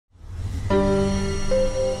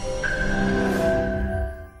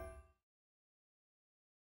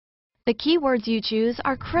The keywords you choose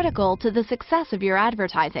are critical to the success of your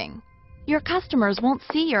advertising. Your customers won't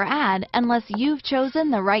see your ad unless you've chosen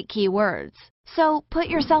the right keywords. So put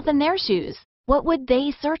yourself in their shoes. What would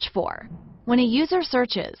they search for? When a user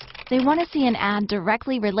searches, they want to see an ad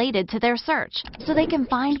directly related to their search so they can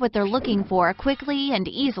find what they're looking for quickly and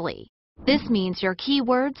easily. This means your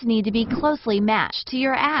keywords need to be closely matched to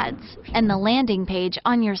your ads and the landing page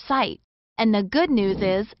on your site. And the good news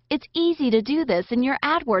is, it's easy to do this in your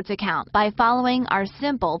AdWords account by following our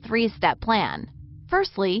simple 3-step plan.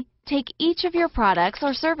 Firstly, take each of your products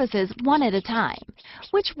or services one at a time.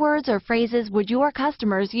 Which words or phrases would your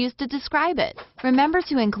customers use to describe it? Remember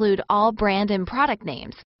to include all brand and product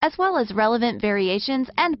names, as well as relevant variations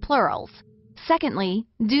and plurals. Secondly,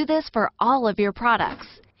 do this for all of your products.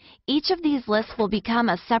 Each of these lists will become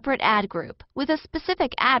a separate ad group with a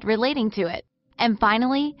specific ad relating to it. And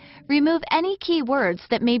finally, remove any keywords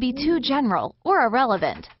that may be too general or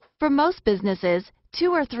irrelevant. For most businesses,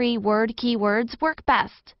 2 or 3 word keywords work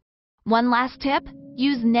best. One last tip,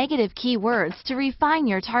 use negative keywords to refine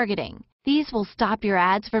your targeting. These will stop your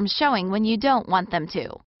ads from showing when you don't want them to.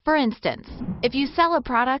 For instance, if you sell a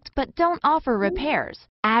product but don't offer repairs,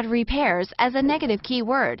 add repairs as a negative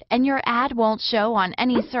keyword and your ad won't show on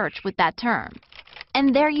any search with that term.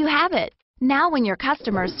 And there you have it. Now when your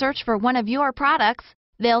customers search for one of your products,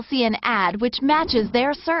 they'll see an ad which matches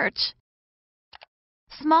their search.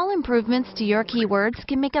 Small improvements to your keywords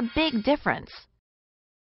can make a big difference.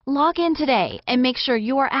 Log in today and make sure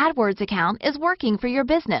your AdWords account is working for your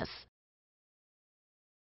business.